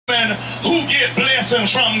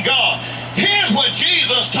blessings from God. Here's what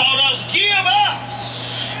Jesus taught us: give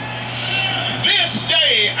us this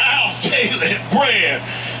day our daily bread.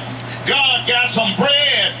 God got some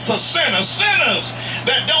bread for sinners. Sinners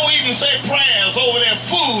that don't even say prayers over their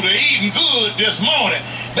food or eating good this morning.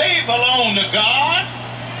 They belong to God.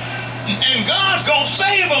 And God's going to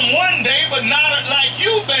save them one day, but not like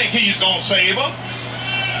you think he's going to save them.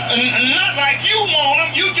 Not like you want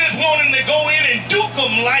them. You just want him to go in and duke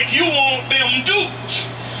them like you want them duped.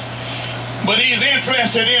 But he's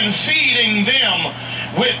interested in feeding them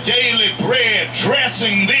with daily bread,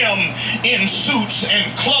 dressing them in suits and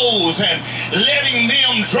clothes and letting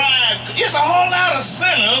them drive. It's a whole lot of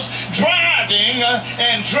sinners driving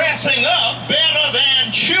and dressing up better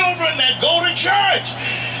than children that go to church.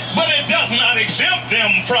 But it does not exempt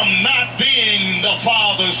them from not being the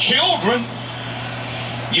Father's children.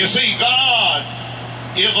 You see, God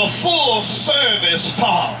is a full-service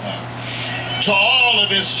Father to all of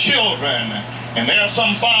his children. And there are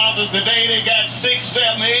some fathers today, they got 6,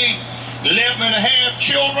 7, 8, 11 and a half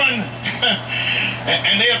children,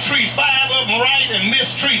 and they'll treat 5 of them right and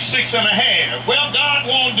mistreat 6 and a half. Well, God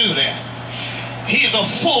won't do that. He's a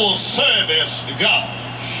full-service God.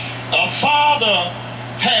 A father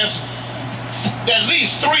has at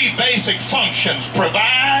least 3 basic functions: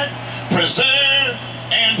 provide, preserve,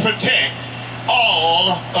 and protect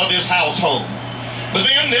all of his household. But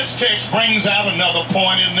then this text brings out another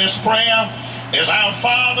point in this prayer. As our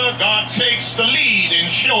Father, God takes the lead in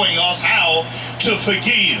showing us how to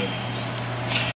forgive.